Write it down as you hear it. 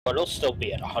But it'll still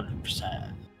be at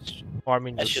 100%. Or I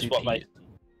mean, That's your just CPU. what my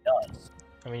does.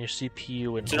 I mean, your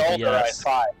CPU and It's an older OBS.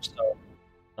 i5, so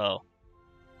Oh.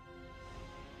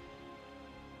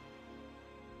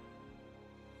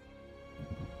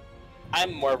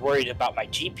 I'm more worried about my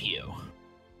GPU.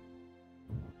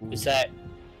 Is that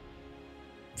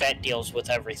deals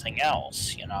with everything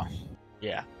else, you know?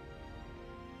 Yeah.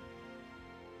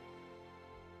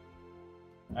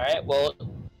 Alright, well,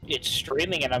 it's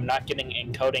streaming and I'm not getting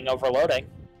encoding overloading.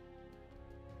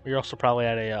 You're also probably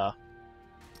at a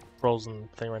frozen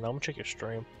thing right now. I'm gonna check your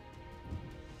stream.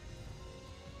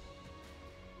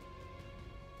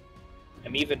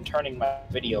 I'm even turning my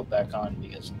video back on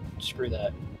because screw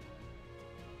that.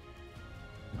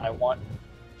 I want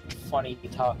funny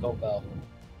Taco Bell.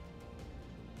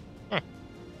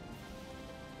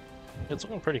 It's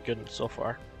looking pretty good so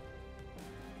far.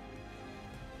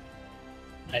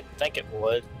 I think it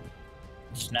would.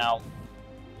 It's now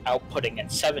outputting at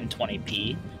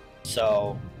 720p,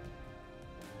 so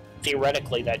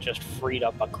theoretically that just freed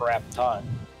up a crap ton.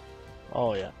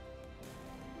 Oh yeah.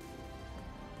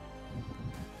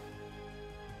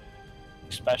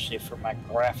 Especially for my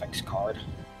graphics card.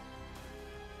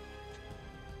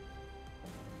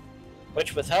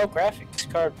 Which, with how graphics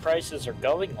card prices are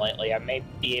going lately, I may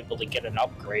be able to get an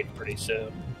upgrade pretty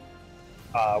soon.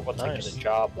 Once I get a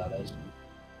job, that is.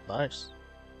 Nice.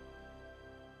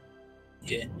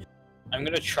 Yeah. I'm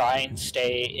gonna try and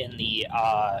stay in the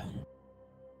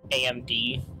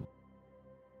AMD.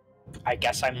 I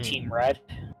guess I'm Team Red.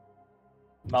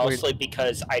 Mostly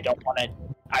because I don't want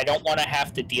to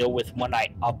have to deal with when I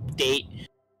update,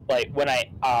 like when I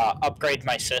upgrade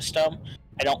my system.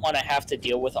 I don't want to have to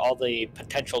deal with all the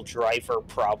potential driver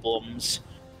problems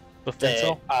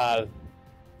that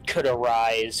could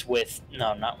arise with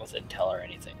not with Intel or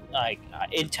anything. Like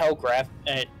Intel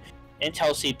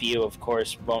CPU, of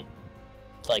course, won't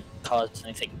like cause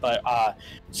anything, but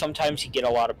sometimes you get a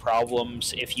lot of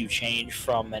problems if you change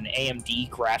from an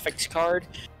AMD graphics card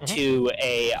to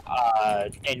a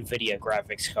NVIDIA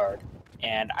graphics card,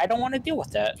 and I don't want to deal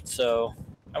with that, so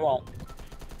I won't.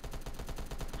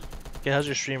 Yeah, how's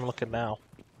your stream looking now?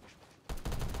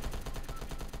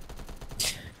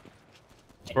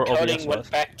 Encoding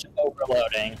went back to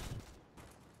overloading.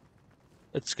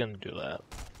 It's gonna do that.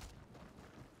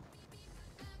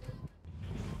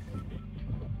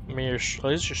 I mean, at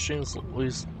least your stream's at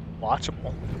least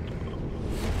watchable.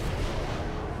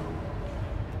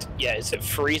 Yeah, is it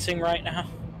freezing right now?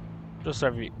 Just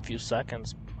every few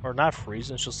seconds. Or not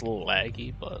freezing, it's just a little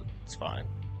laggy, but it's fine.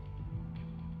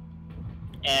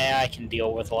 I can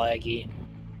deal with laggy.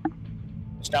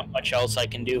 There's not much else I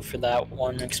can do for that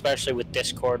one, especially with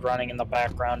Discord running in the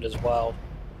background as well.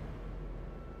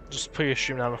 Just put your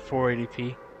stream down to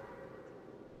 480p.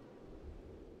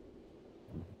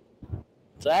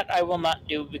 That I will not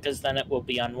do because then it will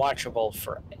be unwatchable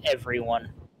for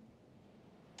everyone.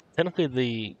 Technically,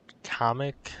 the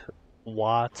comic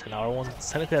Watt and our one,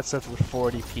 technically that's set to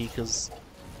 480p because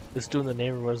it's doing the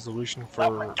name resolution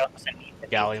for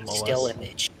Gallium OS. Still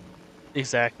image.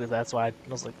 Exactly, that's why I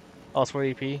was like, oh, it's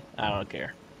 480p? I don't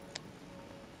care.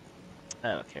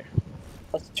 I don't care.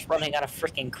 It's running on a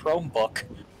freaking Chromebook.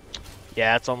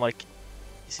 Yeah, it's on like,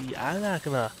 you see, I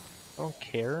don't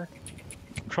care.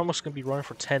 Chromebook's gonna be running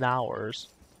for 10 hours.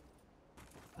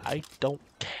 I don't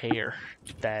care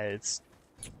that it's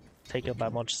taking up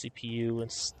that much CPU and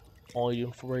it's only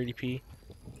doing 480p.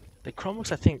 The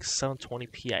Chromebook's, I think,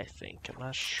 720p, I think. I'm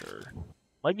not sure.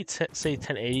 Might be, say,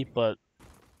 1080, but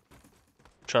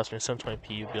trust me,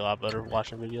 720p would be a lot better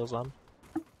watching videos on.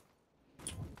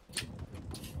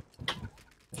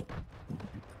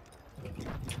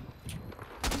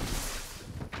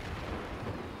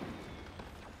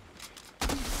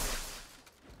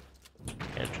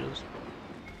 Edges.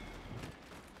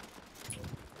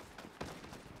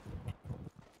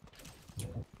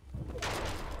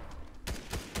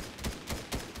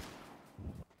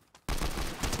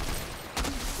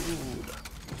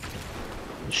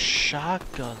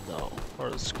 Shotgun though, or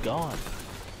it's gone.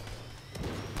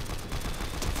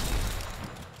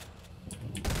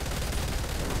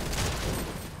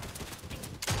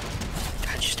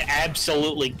 God, just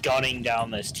absolutely gunning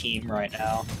down this team right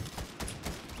now.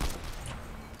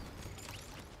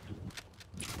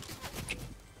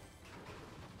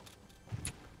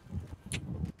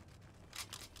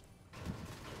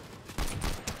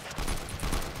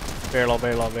 Very low,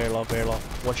 very low, very low, very low.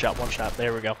 One shot.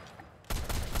 There we go.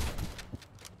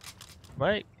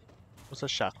 Right? What's that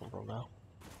shot come from now?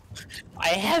 I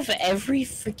have every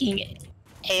freaking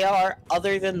AR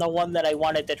other than the one that I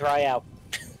wanted to try out.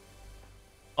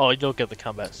 Oh, you'll get the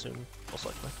combat soon, most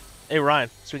likely. Hey Ryan,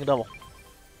 swing a double.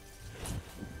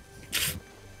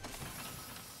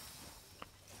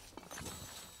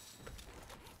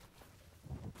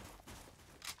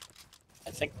 I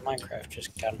think Minecraft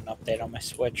just got an update on my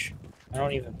Switch. I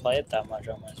don't even play it that much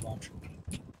on my Switch.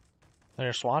 On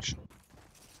your Swatch?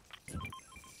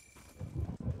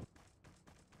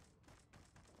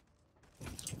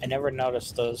 I never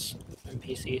noticed those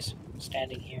NPCs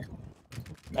standing here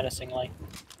menacingly.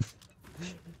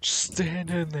 Just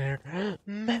standing there,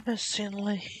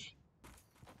 menacingly.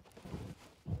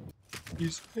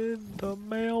 He's in the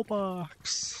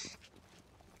mailbox.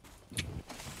 The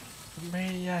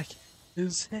maniac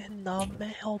is in the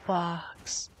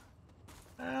mailbox.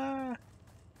 Ah.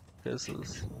 This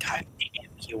is... Goddamn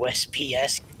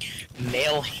USPS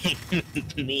mailing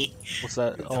me What's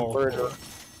that? converter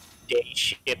day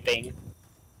shipping.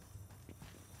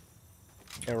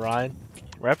 Hey Ryan,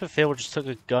 Rapiid Fable just took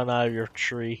a gun out of your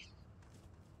tree.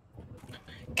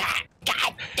 God.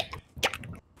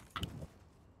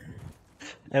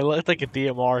 It looked like a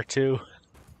DMR too.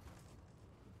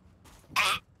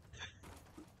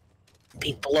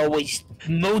 People always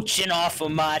mooching off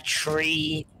of my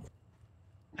tree.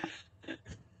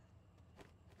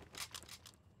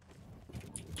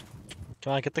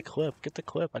 Come on, get the clip. Get the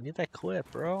clip. I need that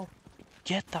clip, bro.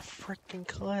 Get the freaking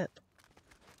clip.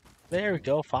 There we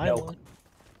go, finally.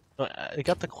 No. I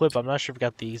got the clip. I'm not sure if I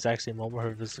got the exact same moment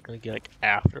or if it's gonna get like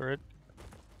after it.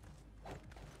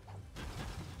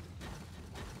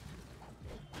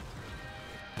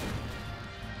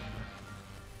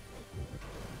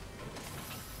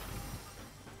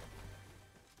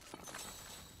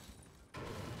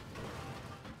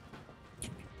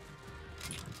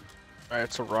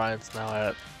 Alright, so Ryan's now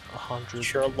at 100.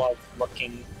 Sure love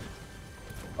looking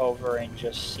over and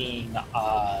just seeing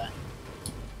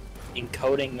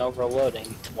encoding overloading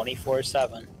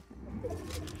 24/7.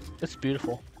 It's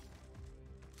beautiful.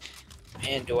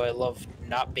 Man, do I love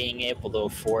not being able to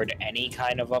afford any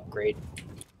kind of upgrade.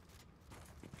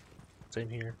 Same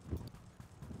here.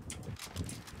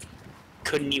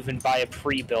 Couldn't even buy a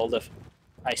pre-build if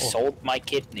I sold my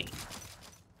kidney.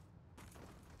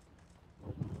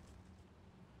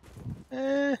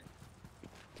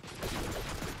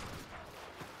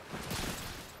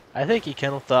 I think you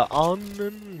can with the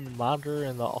on monitor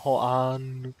and the whole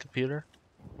on computer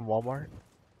from Walmart.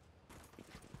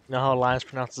 You know how Alliance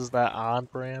pronounces that on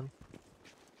brand?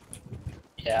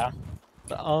 Yeah.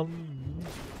 The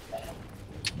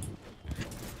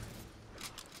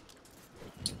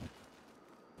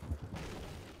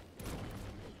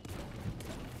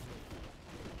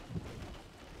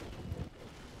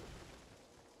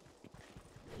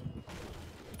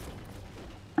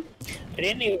I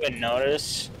didn't even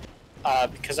notice,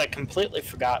 because I completely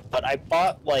forgot, but I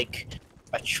bought, like,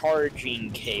 a charging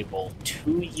cable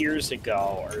 2 years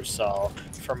ago or so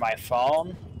for my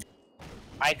phone.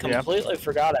 I completely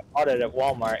forgot I bought it at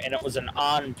Walmart, and it was an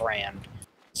on brand.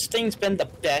 This thing's been the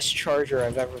best charger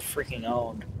I've ever freaking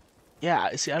owned.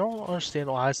 Yeah, see, I don't understand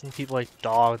why some people like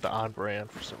dog the on brand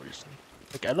for some reason.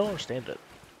 Like, I don't understand it.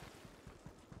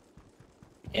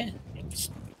 Yeah,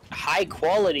 it's high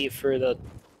quality for the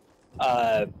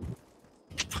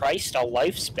price to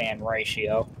lifespan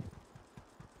ratio.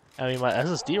 I mean, my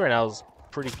SSD right now is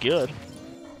pretty good.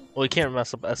 Well, you can't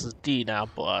mess up SSD now,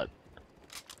 but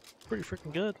pretty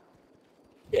freaking good.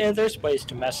 Yeah, there's ways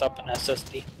to mess up an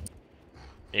SSD.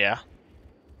 Yeah.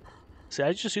 See,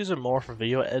 I just use it more for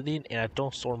video editing, and I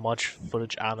don't store much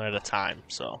footage on it at a time,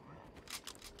 so.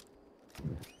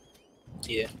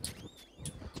 Yeah.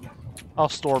 I'll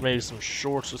store maybe some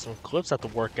shorts or some clips I have to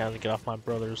work on to get off my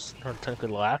brother's, or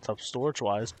technically laptop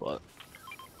storage-wise, but.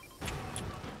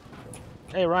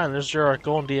 Hey Ryan, there's your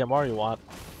golden DMR you want.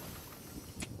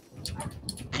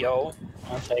 Yo,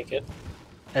 I'll take it.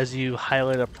 As you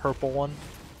highlight a purple one.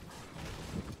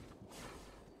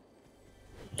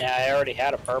 Yeah, I already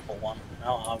had a purple one.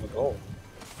 Now I'll have a gold.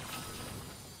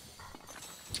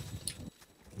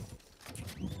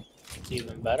 It's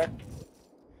even better.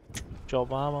 Joe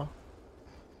Mama.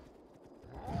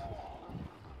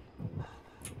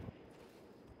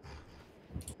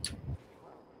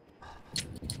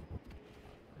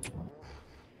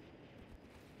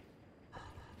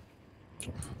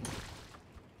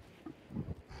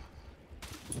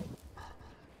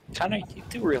 Kinda, you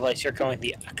do realize you're going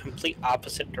the complete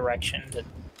opposite direction to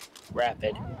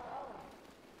Rapiid.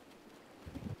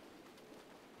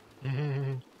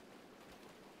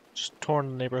 Just torn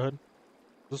the neighborhood.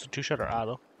 This is a two-shot or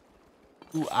auto.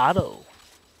 Ooh, auto.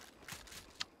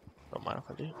 Don't mind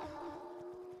if I do.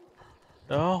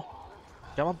 No.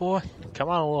 Come on, boy. Come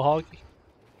on, little hoggy.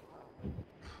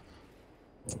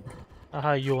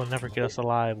 Aha, you will never get us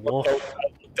alive, wolf. I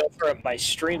looked over at my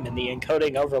stream and the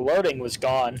encoding overloading was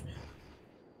gone.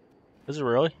 Is it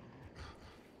really?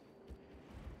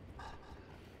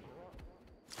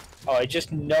 Oh, I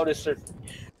just noticed that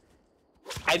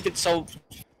I've been so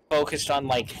focused on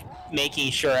like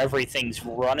making sure everything's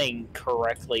running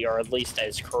correctly, or at least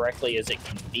as correctly as it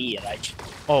can be, and I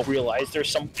just realized there's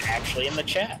something actually in the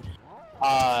chat.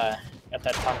 At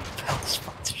that time,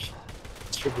 sponsorship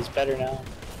stream is better now.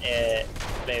 It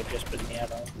may have just been me. I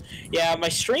don't know. Yeah, my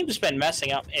stream's been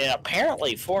messing up, and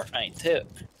apparently Fortnite too.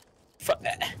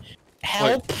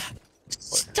 Help! Wait.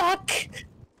 Stuck.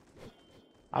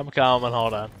 I'm coming.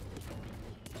 Hold on.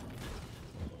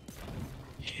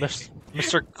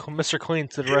 Mr. Clean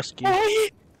to the rescue.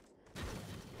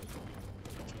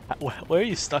 Where are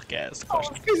you stuck at? Is the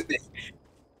question.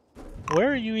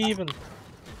 Where are you even?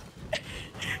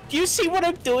 Do you see what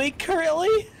I'm doing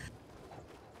currently?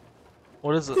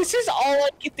 What is it? This is all I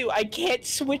can do. I can't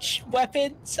switch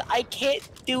weapons. I can't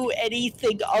do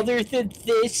anything other than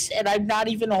this, and I'm not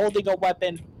even holding a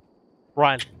weapon.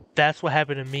 Ryan, that's what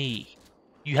happened to me.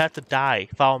 You have to die.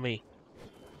 Follow me.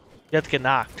 You have to get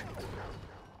knocked.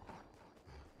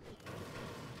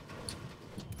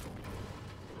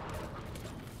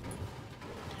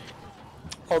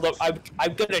 Hold up.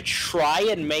 I'm gonna try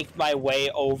and make my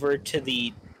way over to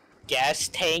the gas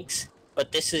tanks,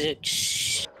 but this is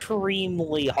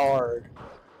extremely hard.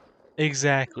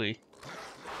 Exactly.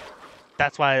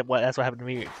 That's what happened to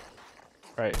me.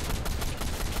 Right.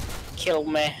 Kill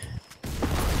me.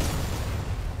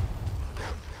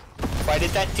 Why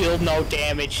did that deal no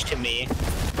damage to me?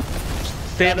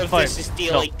 Stay in the fire. This is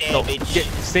dealing damage. No.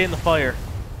 Stay in the fire.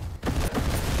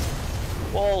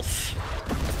 Wolf.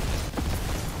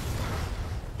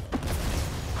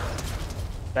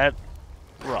 That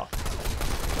rough.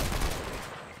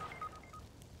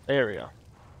 There we go.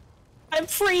 I'm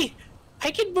free.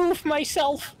 I can move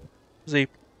myself. See,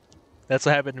 that's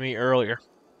what happened to me earlier.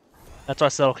 That's why I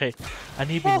said, okay, I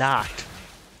need to be knocked.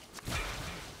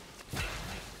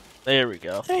 There we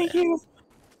go. Thank you.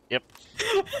 Yep.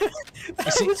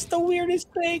 That was the weirdest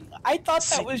thing. I thought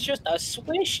that was just a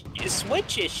switch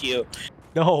issue.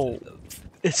 No,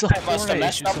 it's a I must have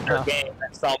messed up your game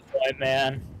at some point,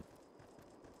 man.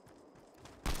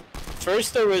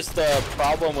 First there was the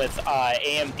problem with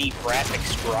AMD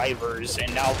graphics drivers,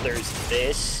 and now there's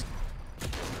this.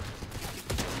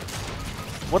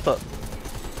 What the?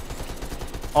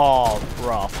 Oh,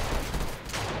 rough.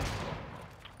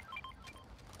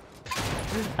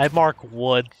 I mark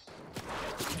wood.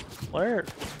 Where?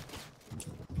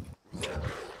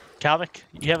 Kalvik,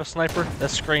 you have a sniper?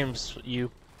 That screams you.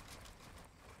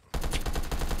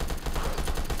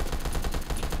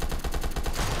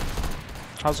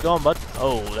 How's it going, bud?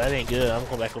 Oh, that ain't good. I'm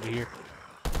going back over here.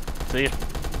 See ya.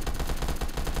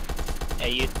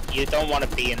 Yeah, you don't want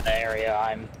to be in the area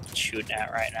I'm shooting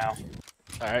at right now.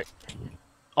 Alright.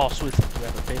 Oh, sweet. We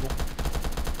have a Fable.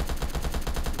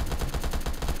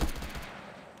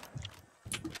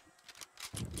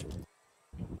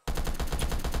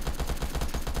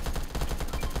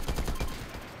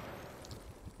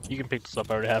 You can pick this up.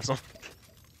 I already have some.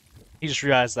 You just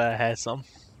realized that I had some.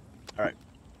 Alright.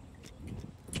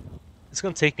 It's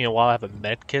gonna take me a while. I have a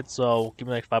med kit, so give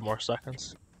me like 5 more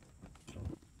seconds.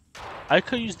 I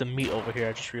could use the meat over here,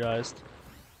 I just realized.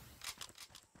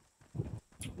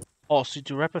 Oh, so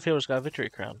dude, Rapiid Fable's got a victory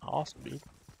crown. Awesome, dude.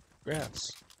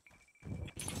 Congrats.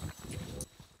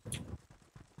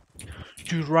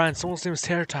 Dude, Ryan, someone's name is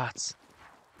Tater Tots.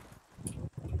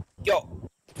 Yo.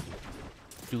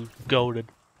 Dude, goated.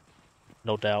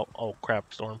 No doubt. Oh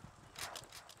crap, Storm.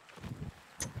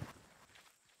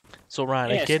 So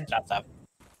Ryan, Yeah, again, stop that.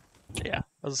 yeah,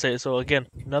 I was gonna say, so again,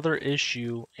 another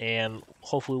issue, and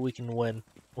hopefully we can win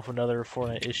with another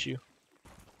Fortnite issue.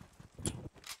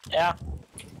 Yeah.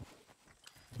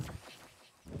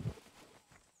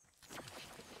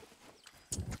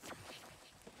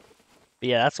 But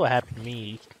yeah, that's what happened to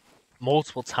me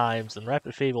multiple times, and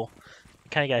Rapiid Fable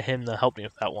kind of got him to help me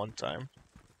with that one time.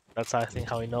 That's I think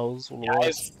how he knows what it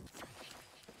was.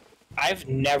 I've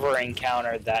never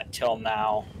encountered that till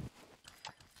now.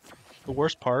 The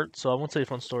worst part, so I want to tell you a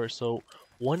fun story. So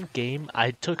one game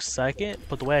I took second,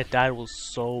 but the way I died was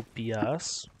so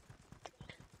BS.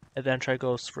 And then I tried to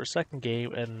go for a second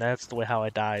game, and that's the way how I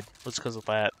died, was because of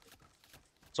that.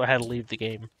 So I had to leave the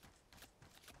game.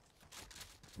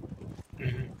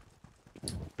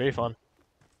 Very fun.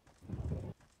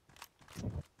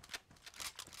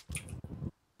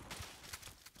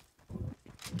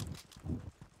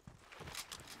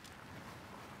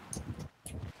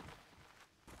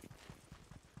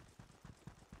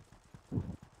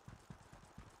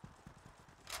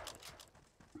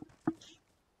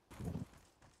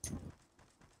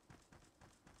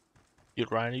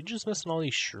 Dude, Ryan, are you just missing all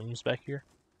these shrooms back here?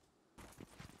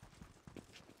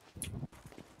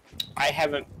 I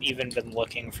haven't even been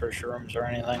looking for shrooms or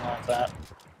anything like that.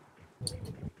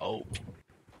 Oh.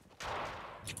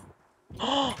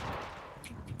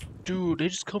 Dude, they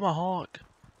just killed my hog.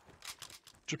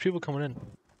 There's people coming in.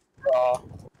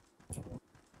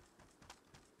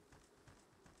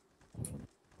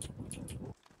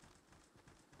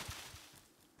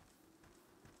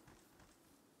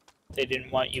 They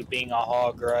didn't want you being a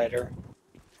hog rider.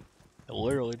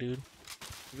 Literally, dude.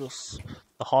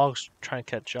 The hog's trying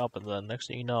to catch up, and then next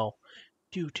thing you know,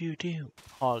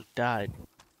 hog died.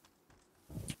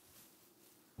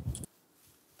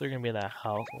 They're gonna be in that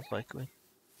house, most likely.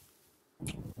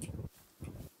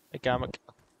 Hey, Comic.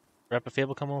 Rapiid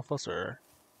Fable coming with us, or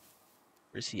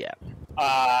where's he at?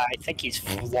 I think he's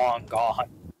long gone.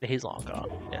 He's long gone.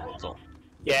 Yeah, so.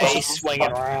 Yeah, he's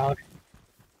swinging around.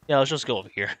 Yeah, let's just go over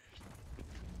here.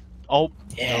 Oh,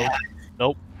 yeah.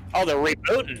 Nope. Oh, they're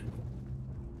rebooting.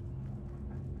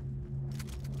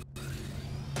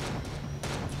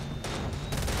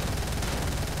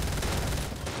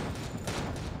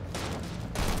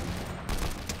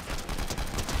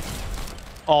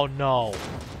 Oh no.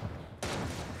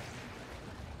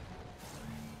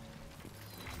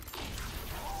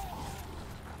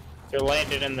 They're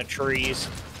landing in the trees.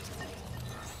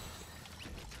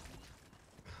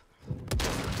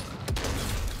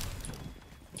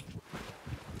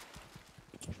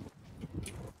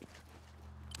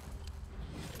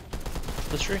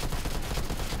 This tree?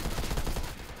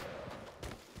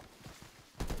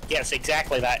 Yes,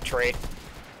 exactly that tree.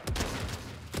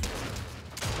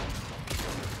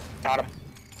 Got him.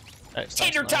 Nice,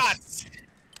 Tater nice. tots!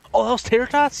 Oh, that was tater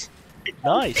tots?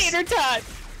 Nice. Tater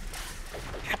tots!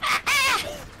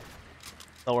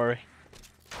 Don't worry.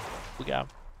 We got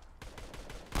him.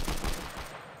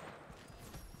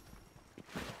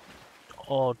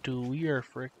 Oh, dude, we are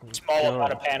freaking Small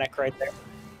amount of panic right there.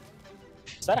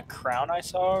 Is that a crown I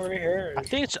saw over here? I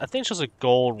think it's just a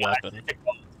gold weapon.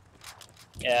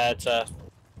 Yeah, it's a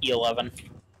E11.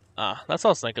 Ah, that's what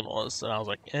I was thinking was, and I was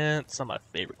like, it's not my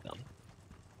favorite gun.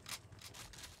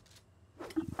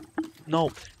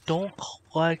 No, don't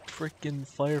collect freaking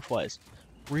fireflies.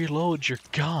 Reload your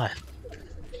gun.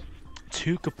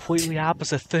 Two completely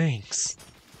opposite things.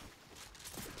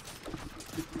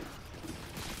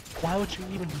 Why would you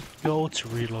even go to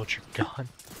reload your gun?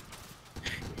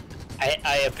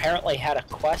 I apparently had a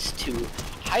quest to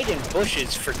hide in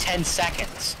bushes for 10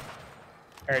 seconds.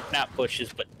 Or not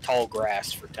bushes, but tall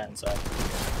grass for 10 seconds.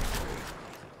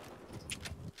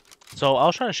 So I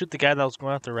was trying to shoot the guy that was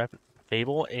going after Rapiid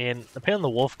Fable, and apparently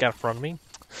the wolf got in front of me.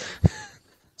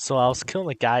 So I was killing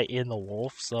the guy in the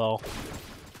wolf, so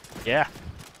yeah.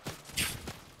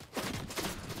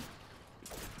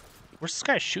 Where's this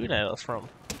guy shooting at us from?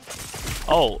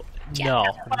 Oh, no.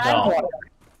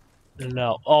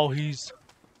 No. Oh, he's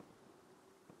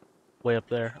way up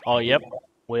there. Oh, yep.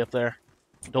 Way up there.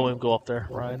 Don't even go up there,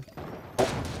 Ryan.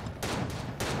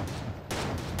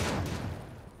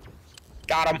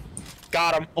 Got him.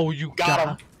 Got him. Oh, you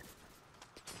got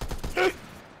him.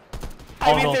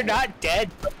 I mean, they're not dead,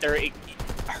 but they're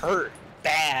hurt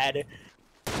bad.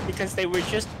 Because they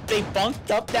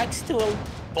bunked up next to a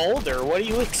boulder. What do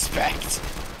you expect?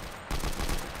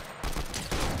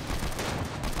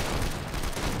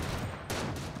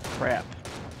 Crap.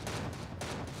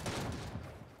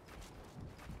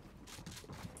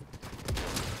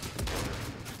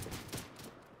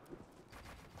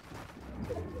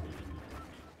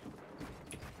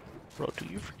 Bro, do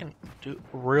you freaking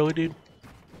really, dude?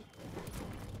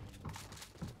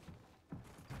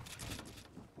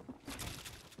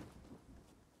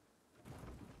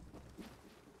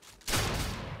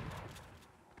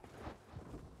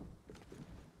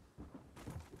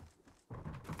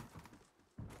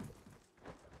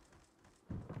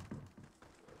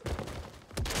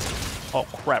 Oh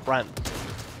crap, Ryan.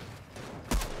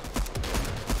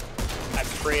 I'm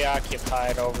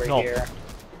preoccupied over here.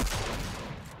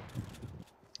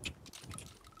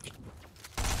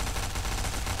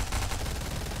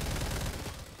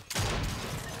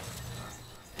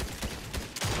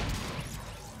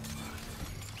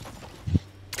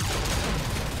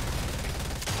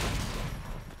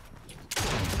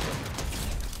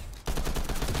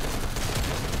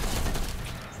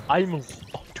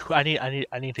 I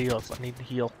need to heal. I need to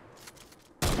heal.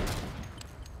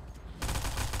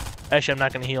 Actually, I'm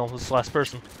not gonna heal. This is the last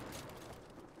person.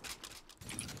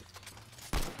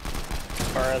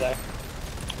 Where are they?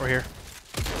 We're here.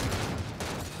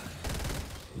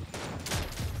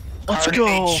 Let's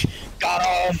go! Got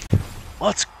him!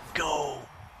 Let's go!